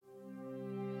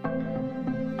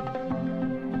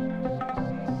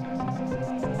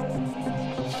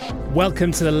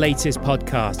Welcome to the latest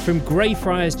podcast from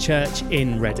Greyfriars Church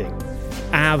in Reading.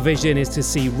 Our vision is to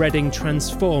see Reading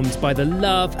transformed by the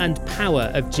love and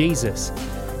power of Jesus.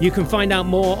 You can find out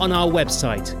more on our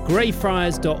website,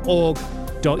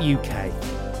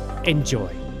 greyfriars.org.uk.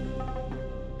 Enjoy.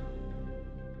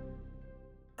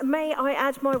 May I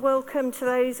add my welcome to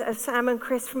those of Sam and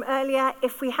Chris from earlier.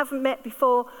 If we haven't met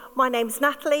before, my name's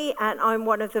Natalie and I'm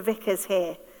one of the vicars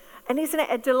here. And isn't it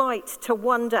a delight to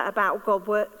wonder about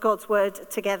God's word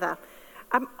together?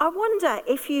 I wonder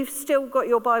if you've still got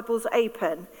your Bibles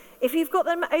open. If you've got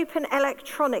them open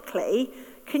electronically,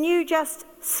 can you just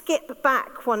skip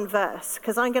back one verse?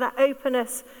 Because I'm going to open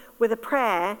us with a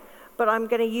prayer, but I'm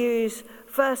going to use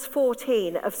verse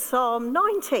 14 of Psalm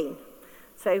 19.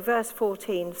 So verse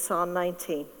 14 of Psalm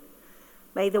 19.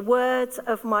 May the words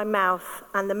of my mouth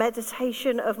and the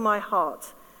meditation of my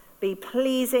heart be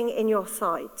pleasing in your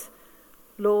sight,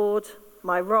 Lord,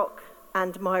 my rock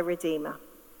and my redeemer.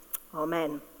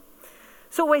 Amen.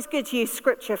 It's always good to use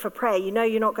scripture for prayer. You know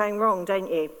you're not going wrong, don't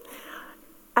you?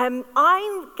 I'm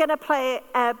going to play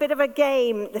a bit of a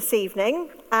game this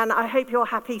evening, and I hope you're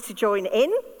happy to join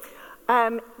in.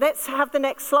 Let's have the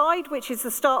next slide, which is the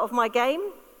start of my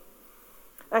game.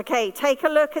 Okay, take a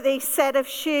look at these set of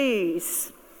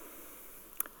shoes.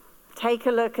 Take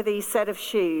a look at these set of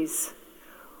shoes.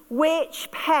 Which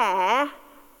pair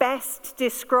best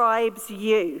describes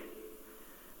you?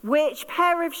 Which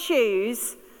pair of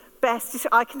shoes best...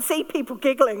 I can see people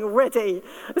giggling already.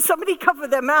 Somebody covered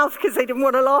their mouth because they didn't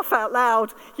want to laugh out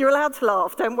loud. You're allowed to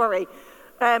laugh, don't worry.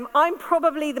 I'm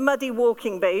probably the muddy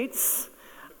walking boots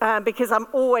because I'm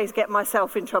always getting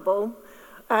myself in trouble.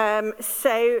 But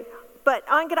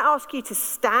I'm going to ask you to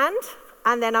stand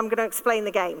and then I'm going to explain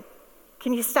the game.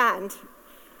 Can you stand?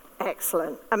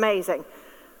 Excellent. Amazing.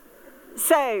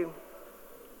 So,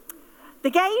 the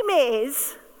game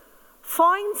is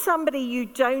find somebody you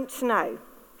don't know,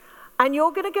 and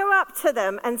you're going to go up to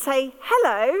them and say,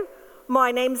 hello,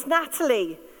 my name's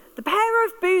Natalie. The pair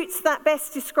of boots that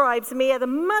best describes me are the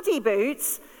muddy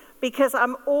boots because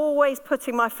I'm always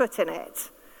putting my foot in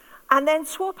it. And then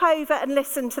swap over and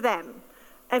listen to them.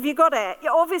 Have you got it?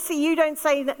 Obviously, you don't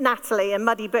say Natalie and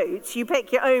muddy boots. You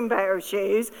pick your own pair of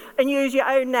shoes and use your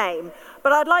own name.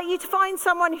 But I'd like you to find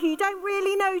someone who you don't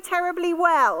really know terribly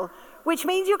well, which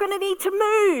means you're going to need to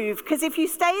move, because if you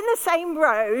stay in the same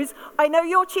rows, I know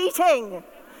you're cheating.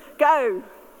 Go.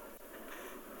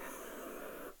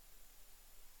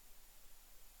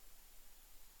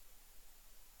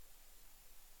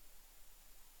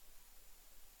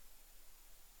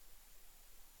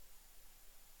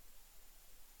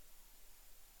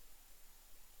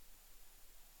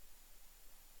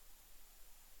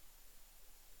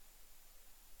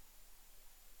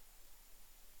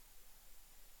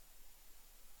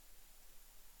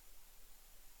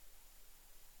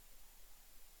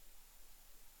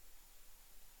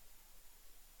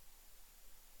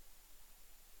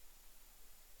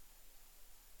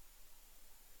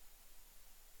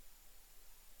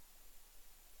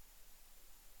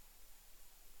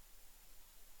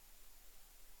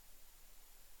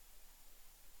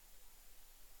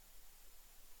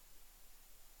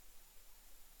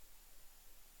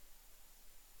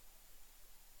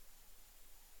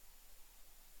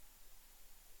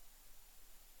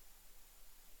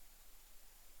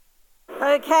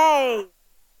 Okay,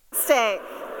 stick.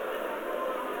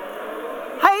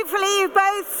 Hopefully you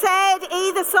both said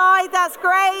either side, that's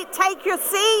great. Take your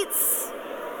seats,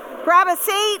 grab a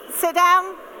seat, sit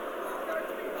down.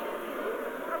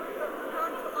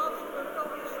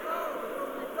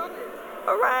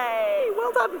 Hooray,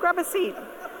 well done, grab a seat.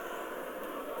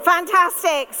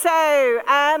 Fantastic, so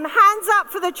hands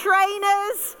up for the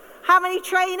trainers. How many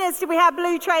trainers do we have,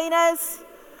 blue trainers?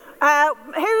 Who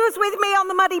was with me on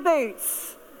the muddy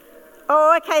boots?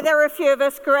 Oh, okay, there are a few of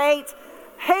us, great.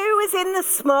 Who was in the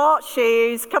smart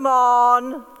shoes? Come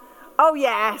on. Oh,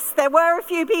 yes, there were a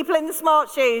few people in the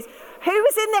smart shoes. Who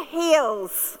was in the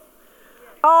heels?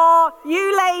 Oh,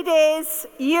 you ladies,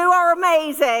 you are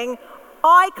amazing.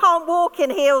 I can't walk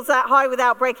in heels that high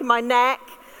without breaking my neck.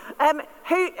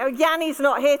 Yanni's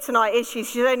not here tonight, is she?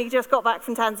 She's only just got back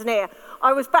from Tanzania.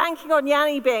 I was banking on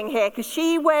Yanni being here because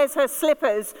she wears her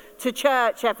slippers to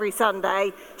church every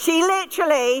Sunday. She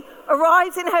literally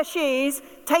arrives in her shoes,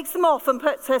 takes them off and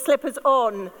puts her slippers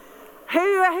on.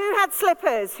 Who had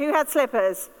slippers? Who had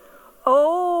slippers?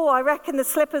 Oh, I reckon the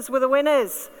slippers were the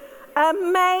winners.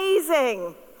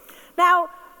 Amazing. Now,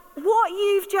 what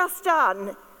you've just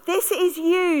done, this is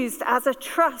used as a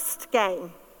trust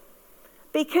game.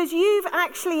 Because you've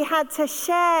actually had to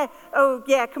share, oh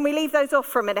yeah, can we leave those off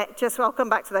for a minute? Just so I'll come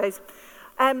back to those.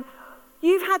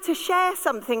 You've had to share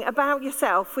something about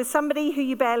yourself with somebody who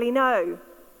you barely know.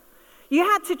 You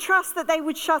had to trust that they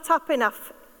would shut up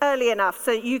early enough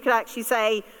so that you could actually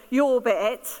say your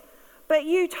bit, but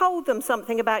you told them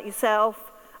something about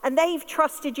yourself and they've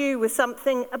trusted you with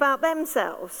something about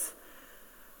themselves.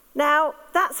 Now,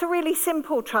 that's a really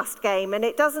simple trust game, and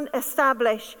it doesn't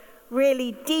establish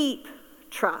really deep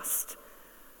trust.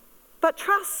 But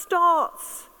trust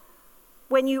starts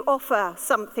when you offer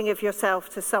something of yourself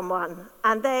to someone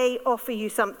and they offer you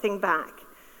something back.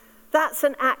 That's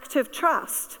an act of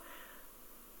trust.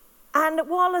 And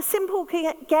while a simple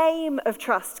game of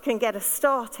trust can get us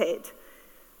started,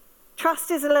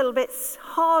 trust is a little bit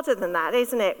harder than that,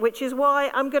 isn't it? Which is why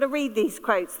I'm going to read these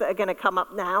quotes that are going to come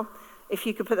up now. If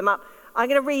you could put them up. I'm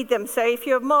going to read them, so if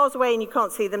you're miles away and you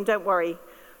can't see them, don't worry.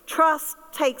 Trust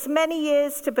takes many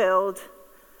years to build,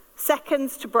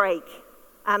 seconds to break,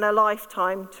 and a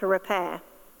lifetime to repair.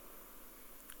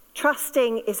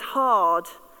 Trusting is hard.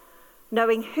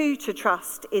 Knowing who to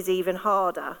trust is even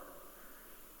harder.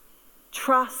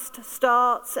 Trust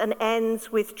starts and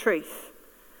ends with truth.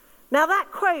 Now that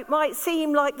quote might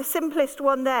seem like the simplest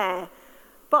one there,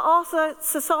 but our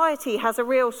society has a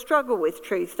real struggle with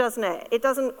truth, doesn't it? It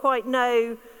doesn't quite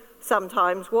know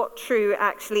sometimes what true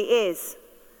actually is.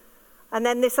 And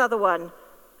then this other one,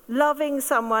 loving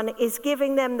someone is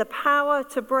giving them the power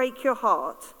to break your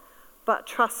heart, but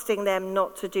trusting them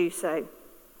not to do so.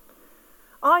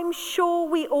 I'm sure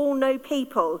we all know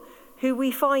people who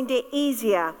we find it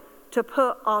easier to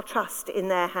put our trust in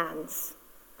their hands,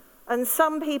 and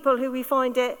some people who we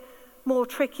find it more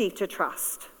tricky to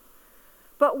trust.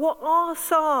 But what our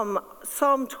Psalm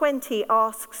 20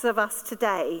 asks of us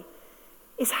today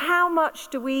is, how much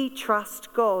do we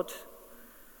trust God?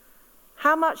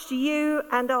 How much do you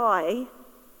and I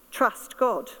trust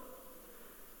God?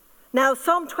 Now,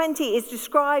 Psalm 20 is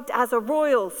described as a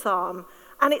royal psalm,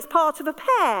 and it's part of a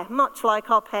pair, much like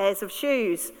our pairs of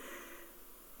shoes.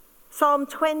 Psalm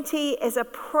 20 is a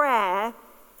prayer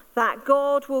that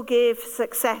God will give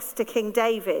success to King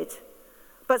David.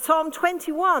 But Psalm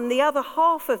 21, the other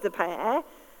half of the prayer,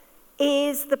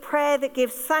 is the prayer that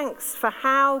gives thanks for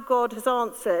how God has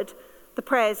answered the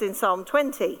prayers in Psalm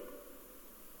 20.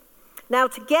 Now,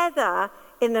 together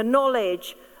in the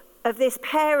knowledge of this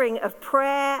pairing of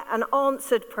prayer and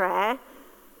answered prayer,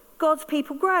 God's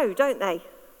people grow, don't they?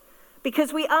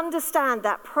 Because we understand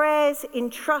that prayers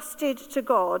entrusted to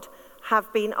God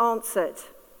have been answered.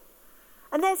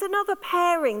 And there's another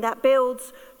pairing that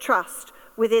builds trust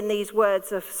within these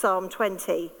words of Psalm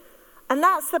 20. And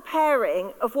that's the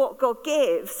pairing of what God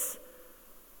gives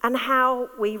and how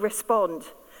we respond.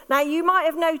 Now, you might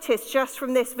have noticed just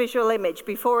from this visual image,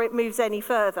 before it moves any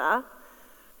further,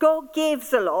 God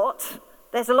gives a lot.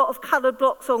 There's a lot of coloured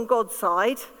blocks on God's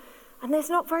side, and there's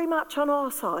not very much on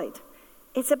our side.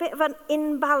 It's a bit of an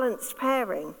imbalanced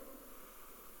pairing.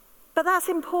 But that's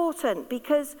important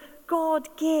because God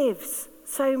gives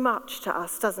so much to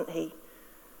us, doesn't he?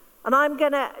 And I'm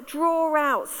going to draw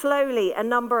out slowly a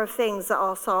number of things that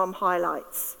our psalm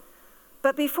highlights.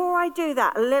 But before I do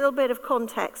that, a little bit of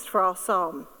context for our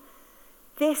psalm.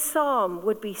 This psalm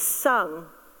would be sung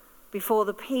before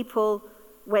the people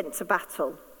went to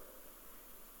battle.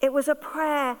 It was a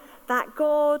prayer that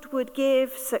God would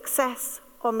give success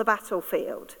on the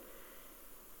battlefield.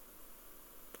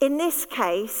 In this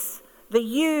case, the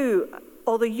you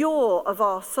or the your of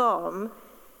our psalm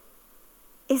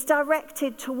is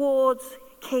directed towards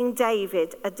King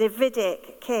David, a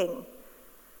Davidic king.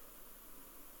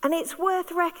 And it's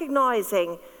worth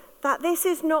recognizing that this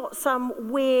is not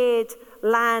some weird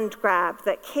land grab,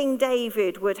 that King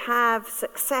David would have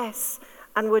success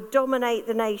and would dominate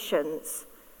the nations.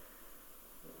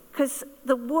 Because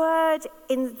the word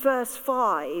in verse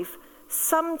 5,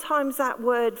 sometimes that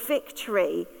word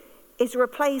victory is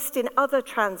replaced in other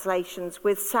translations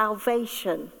with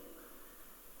salvation,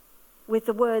 with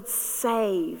the word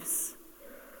saves.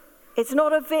 It's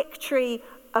not a victory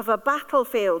of a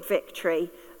battlefield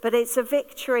victory, but it's a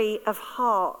victory of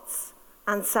hearts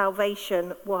and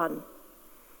salvation won.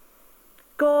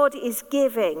 God is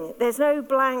giving. There's no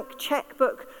blank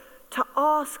checkbook to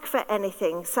ask for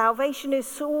anything. Salvation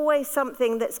is always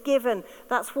something that's given.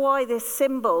 That's why this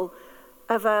symbol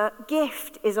of a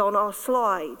gift is on our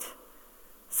slide.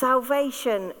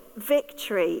 Salvation,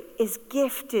 victory, is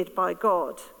gifted by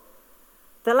God.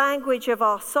 The language of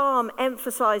our psalm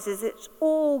emphasizes it's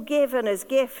all given as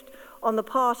gift on the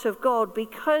part of God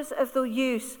because of the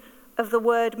use of the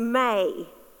word may.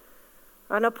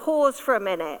 And a pause for a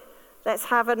minute. Let's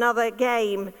have another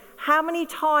game. How many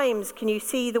times can you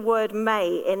see the word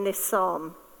may in this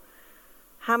psalm?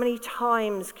 How many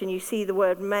times can you see the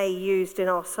word may used in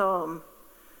our psalm?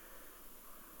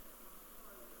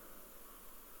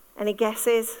 Any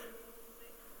guesses?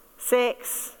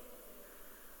 6.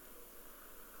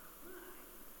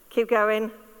 Keep going.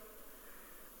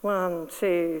 1,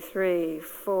 2, 3,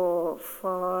 4,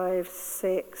 5,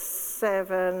 6,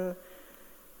 7.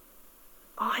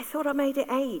 Oh, I thought I made it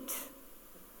 8.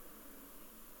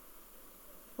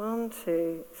 1,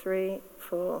 2, 3,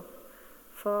 4,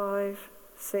 5,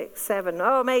 6, 7.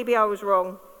 Oh, maybe I was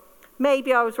wrong.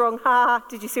 Ha!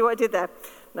 Did you see what I did there?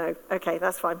 No. Okay,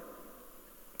 that's fine.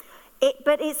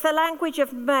 But it's the language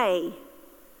of may.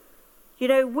 You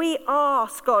know, we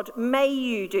ask God, may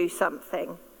you do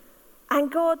something? And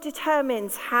God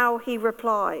determines how he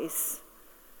replies.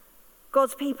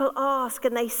 God's people ask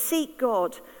and they seek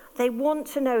God. They want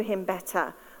to know him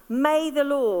better. May the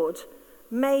Lord,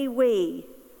 may we,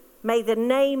 may the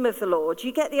name of the Lord.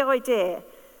 You get the idea.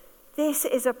 This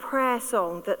is a prayer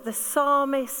song that the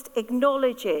psalmist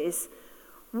acknowledges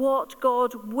what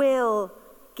God will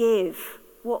give,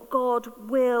 what God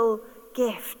will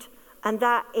gift, and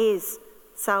that is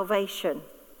salvation.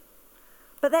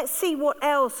 But let's see what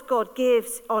else God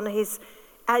gives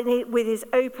with his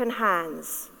open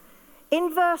hands.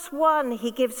 In verse 1, he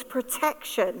gives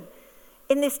protection.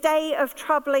 In this day of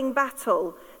troubling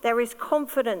battle, there is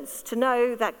confidence to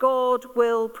know that God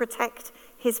will protect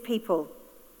his people.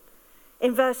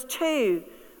 In verse 2,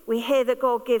 we hear that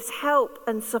God gives help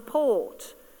and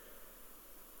support.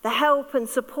 The help and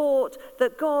support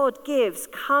that God gives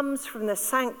comes from the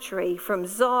sanctuary, from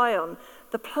Zion,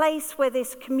 the place where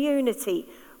this community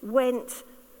went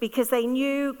because they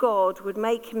knew God would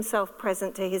make himself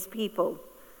present to his people.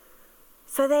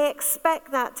 So they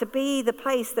expect that to be the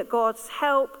place that God's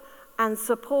help and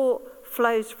support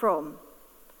flows from.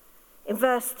 In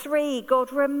verse 3,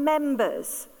 God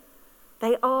remembers.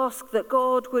 They ask that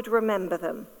God would remember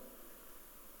them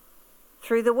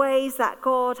through the ways that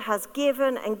God has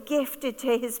given and gifted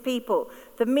to his people,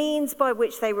 the means by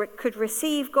which they could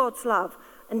receive God's love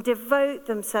and devote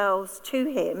themselves to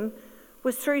him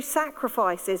was through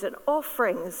sacrifices and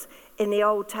offerings in the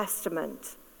Old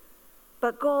Testament.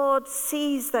 But God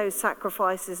sees those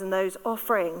sacrifices and those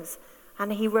offerings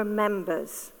and he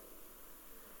remembers.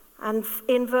 And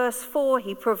in verse 4,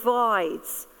 he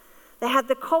provides. They had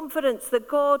the confidence that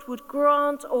God would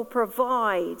grant or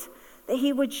provide, that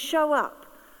he would show up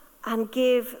and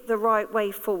give the right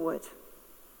way forward.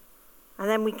 And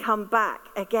then we come back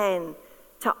again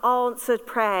to answered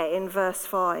prayer in verse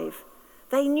 5.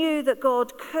 They knew that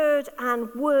God could and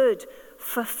would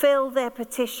fulfill their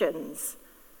petitions.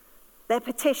 Their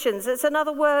petitions, it's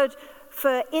another word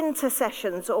for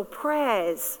intercessions or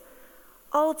prayers.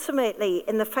 Ultimately,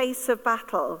 in the face of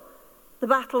battle, the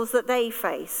battles that they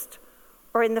faced,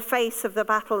 or in the face of the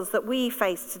battles that we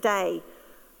face today,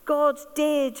 God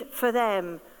did for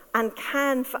them and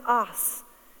can for us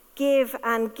give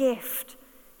and gift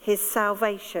his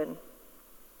salvation.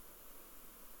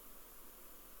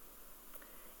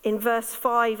 In verse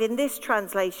 5, in this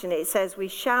translation, it says, we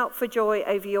shout for joy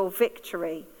over your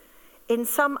victory. In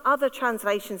some other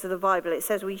translations of the Bible, it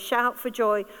says, we shout for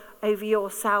joy over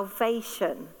your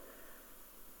salvation.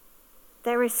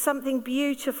 There is something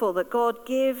beautiful that God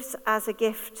gives as a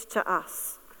gift to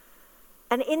us.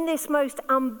 And in this most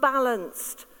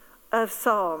unbalanced of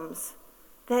Psalms,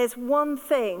 there's one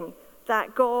thing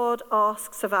that God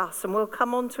asks of us, and we'll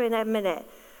come on to in a minute.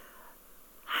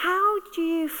 How do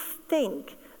you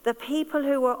think the people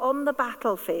who were on the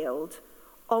battlefield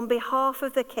on behalf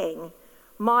of the king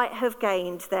might have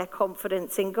gained their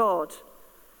confidence in God?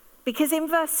 Because in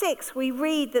verse 6, we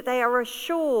read that they are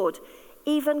assured,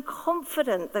 even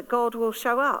confident, that God will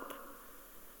show up.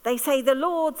 They say, the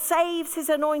Lord saves his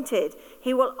anointed.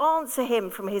 He will answer him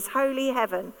from his holy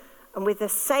heaven and with the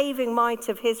saving might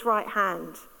of his right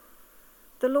hand.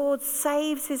 The Lord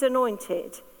saves his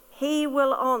anointed. He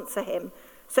will answer him.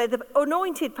 So the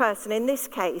anointed person in this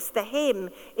case, the him,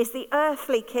 is the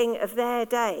earthly king of their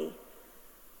day.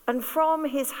 And from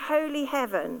his holy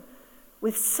heaven,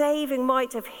 with saving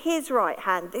might of his right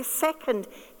hand, this second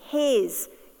his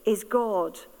is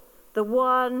God, the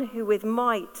one who with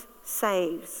might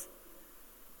saves.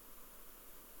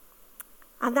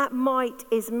 And that might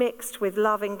is mixed with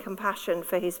loving compassion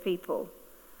for his people.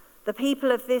 The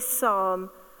people of this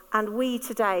psalm and we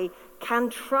today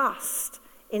can trust.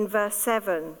 In verse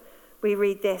 7, we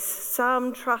read this,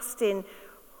 some trust in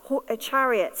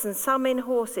chariots and some in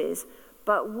horses,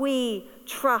 but we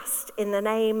trust in the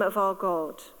name of our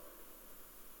God.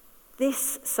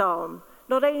 This psalm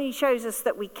not only shows us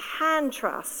that we can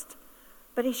trust,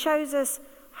 but it shows us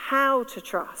how to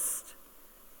trust.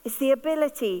 It's the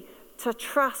ability to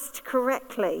trust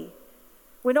correctly.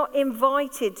 We're not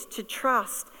invited to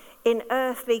trust in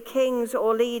earthly kings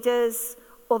or leaders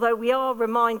although we are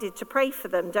reminded to pray for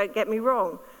them, don't get me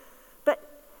wrong. But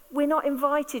we're not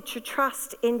invited to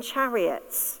trust in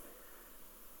chariots.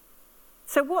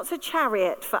 So what's a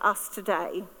chariot for us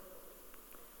today?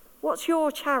 What's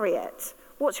your chariot?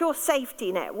 What's your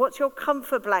safety net? What's your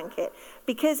comfort blanket?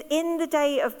 Because in the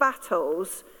day of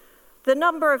battles, the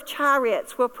number of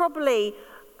chariots were probably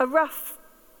a rough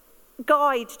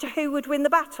guide to who would win the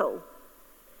battle.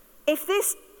 If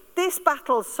this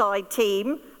battle side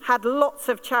team had lots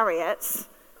of chariots,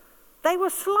 they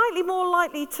were slightly more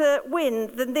likely to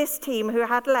win than this team who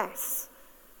had less.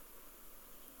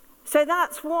 So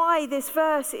that's why this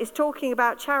verse is talking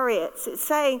about chariots. It's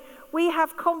saying we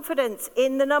have confidence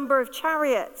in the number of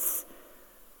chariots.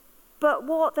 But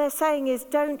what they're saying is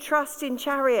don't trust in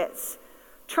chariots.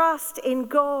 Trust in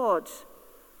God.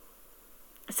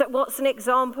 So what's an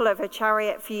example of a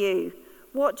chariot for you?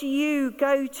 What do you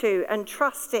go to and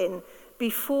trust in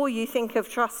before you think of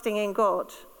trusting in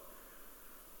God?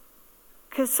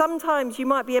 Because sometimes you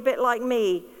might be a bit like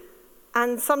me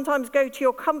and sometimes go to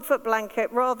your comfort blanket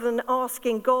rather than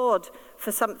asking God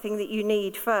for something that you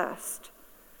need first.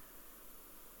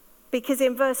 Because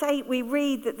in verse 8 we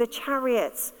read that the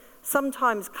chariots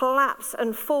sometimes collapse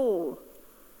and fall.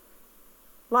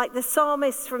 Like the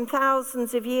psalmists from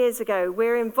thousands of years ago,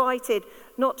 we're invited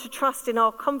not to trust in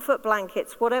our comfort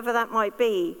blankets, whatever that might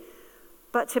be,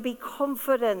 but to be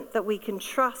confident that we can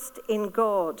trust in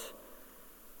God.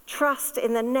 Trust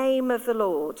in the name of the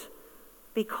Lord.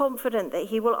 Be confident that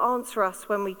he will answer us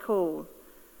when we call.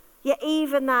 Yet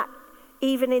even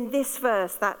in this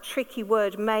verse, that tricky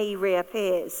word may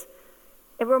reappears.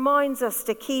 It reminds us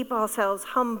to keep ourselves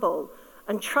humble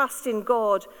and trust in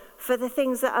God for the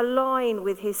things that align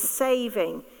with his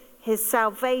saving, his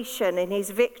salvation, and his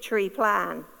victory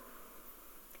plan.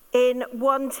 In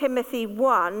 1 Timothy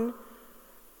 1,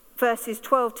 verses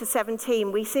 12 to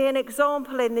 17, we see an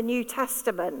example in the New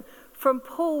Testament from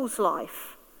Paul's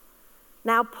life.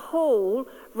 Now, Paul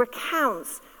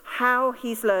recounts how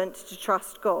he's learnt to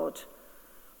trust God.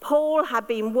 Paul had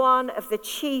been one of the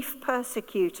chief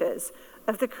persecutors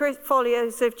of the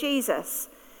followers of Jesus.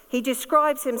 He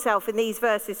describes himself in these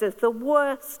verses as the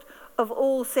worst of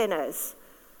all sinners.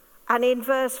 And in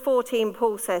verse 14,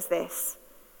 Paul says this: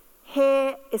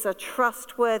 "Here is a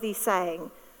trustworthy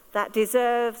saying that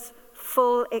deserves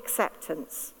full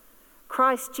acceptance.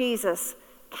 Christ Jesus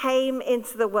came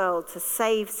into the world to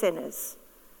save sinners."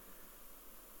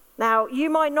 Now, you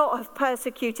might not have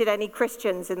persecuted any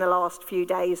Christians in the last few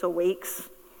days or weeks,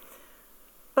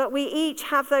 but we each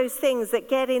have those things that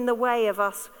get in the way of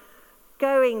us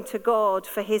going to God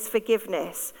for his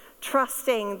forgiveness,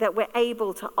 trusting that we're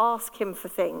able to ask him for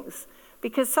things.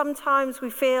 Because sometimes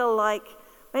we feel like,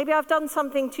 maybe I've done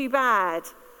something too bad,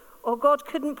 or God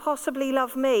couldn't possibly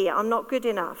love me, I'm not good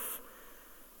enough.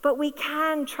 But we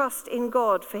can trust in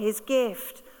God for his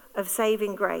gift of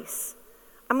saving grace.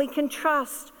 And we can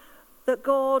trust that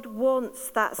God wants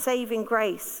that saving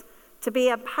grace to be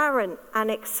apparent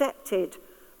and accepted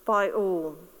by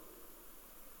all.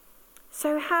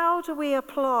 So how do we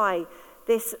apply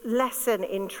this lesson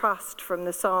in trust from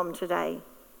the psalm today?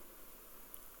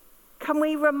 Can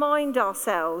we remind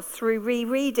ourselves through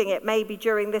rereading it maybe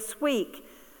during this week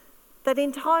that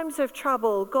in times of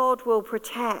trouble, God will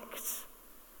protect,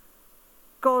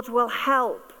 God will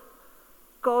help,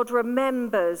 God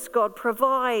remembers, God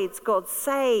provides, God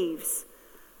saves.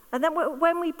 And then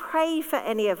when we pray for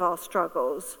any of our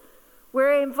struggles,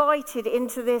 we're invited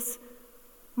into this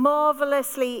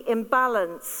marvelously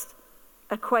imbalanced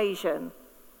equation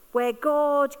where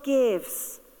God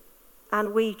gives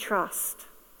and we trust.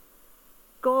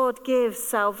 God gives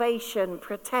salvation,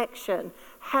 protection,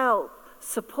 help,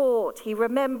 support. He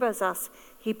remembers us.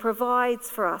 He provides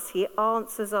for us. He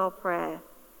answers our prayer.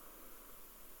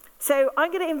 So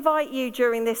I'm going to invite you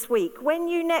during this week, when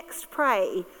you next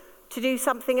pray, to do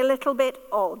something a little bit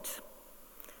odd,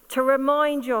 to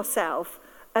remind yourself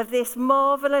of this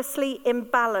marvelously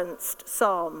imbalanced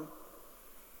psalm.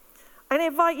 I'm going to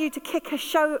invite you to kick a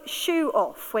shoe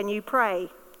off when you pray.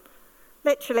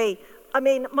 Literally, I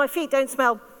mean, my feet don't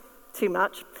smell too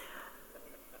much.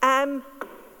 When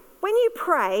you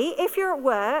pray, if you're at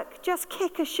work, just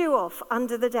kick a shoe off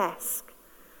under the desk.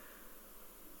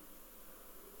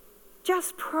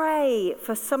 Just pray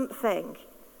for something.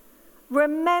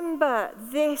 Remember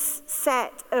this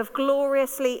set of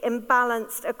gloriously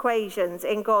imbalanced equations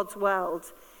in God's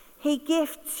world. He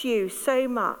gifts you so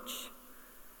much.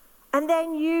 And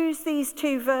then use these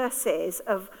two verses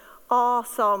of our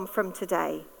psalm from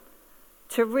today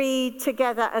to read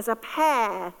together as a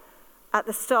pair at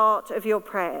the start of your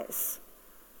prayers.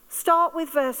 Start with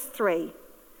verse 3.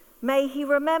 May he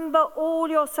remember all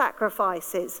your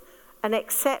sacrifices and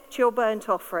accept your burnt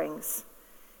offerings.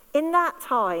 In that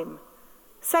time,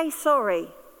 say sorry,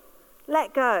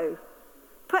 let go,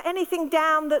 put anything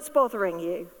down that's bothering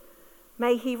you.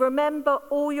 May he remember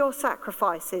all your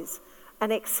sacrifices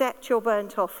and accept your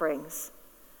burnt offerings.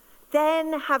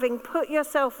 Then, having put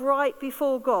yourself right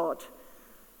before God,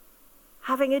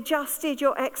 having adjusted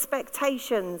your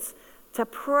expectations to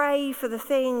pray for the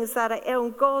things that are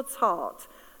on God's heart,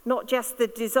 not just the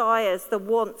desires, the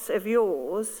wants of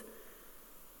yours,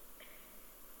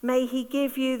 may he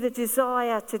give you the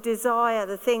desire to desire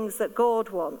the things that God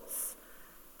wants.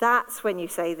 That's when you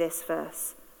say this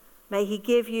verse. May he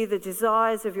give you the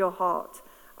desires of your heart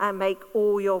and make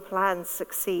all your plans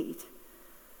succeed.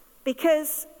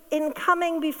 Because in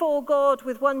coming before God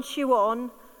with one shoe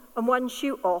on and one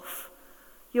shoe off,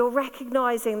 you're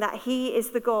recognizing that he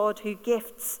is the God who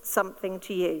gifts something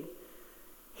to you.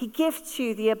 He gifts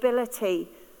you the ability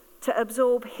to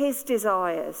absorb his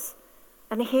desires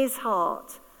and his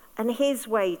heart and his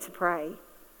way to pray.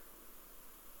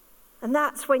 And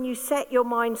that's when you set your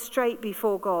mind straight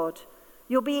before God.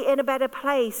 You'll be in a better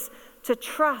place to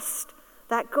trust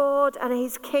that God and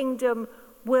his kingdom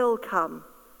will come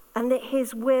and that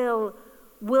his will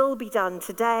be done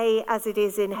today as it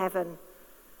is in heaven.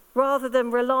 Rather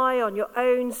than rely on your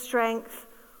own strength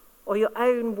or your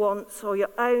own wants or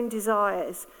your own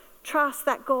desires, trust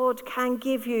that God can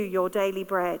give you your daily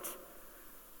bread.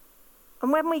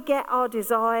 And when we get our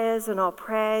desires and our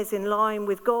prayers in line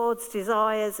with God's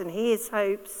desires and his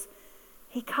hopes,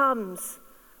 he comes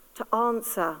to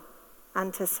answer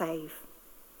and to save.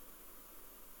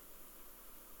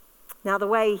 Now, the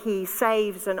way he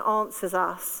saves and answers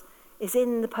us is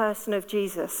in the person of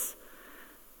Jesus.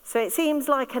 So it seems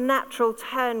like a natural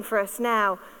turn for us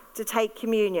now to take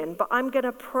communion, but I'm going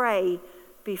to pray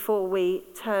before we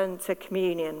turn to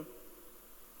communion.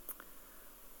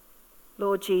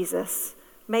 Lord Jesus,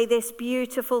 may this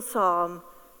beautiful psalm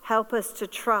help us to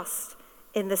trust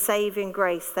in the saving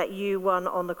grace that you won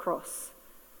on the cross.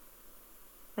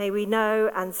 May we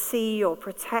know and see your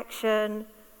protection,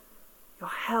 your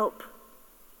help,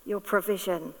 your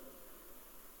provision.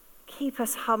 Keep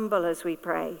us humble as we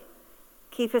pray.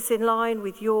 Keep us in line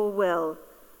with your will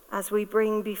as we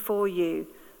bring before you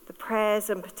the prayers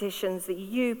and petitions that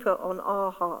you put on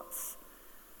our hearts.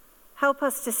 Help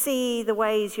us to see the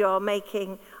ways you are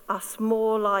making us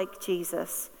more like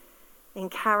Jesus in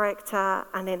character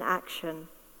and in action.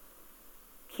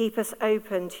 Keep us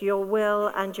open to your will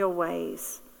and your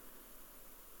ways.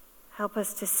 Help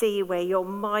us to see where your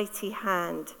mighty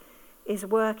hand is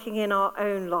working in our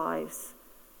own lives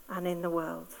and in the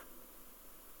world.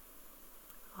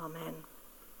 Amen.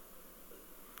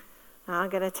 Now I'm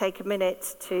going to take a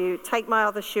minute to take my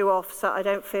other shoe off so I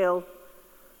don't feel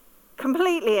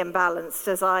completely imbalanced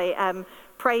as I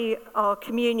pray our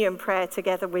communion prayer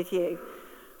together with you.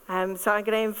 So I'm going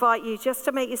to invite you just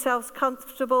to make yourselves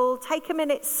comfortable. Take a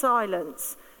minute's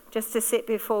silence just to sit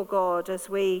before God as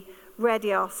we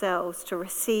ready ourselves to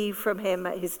receive from him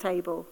at his table.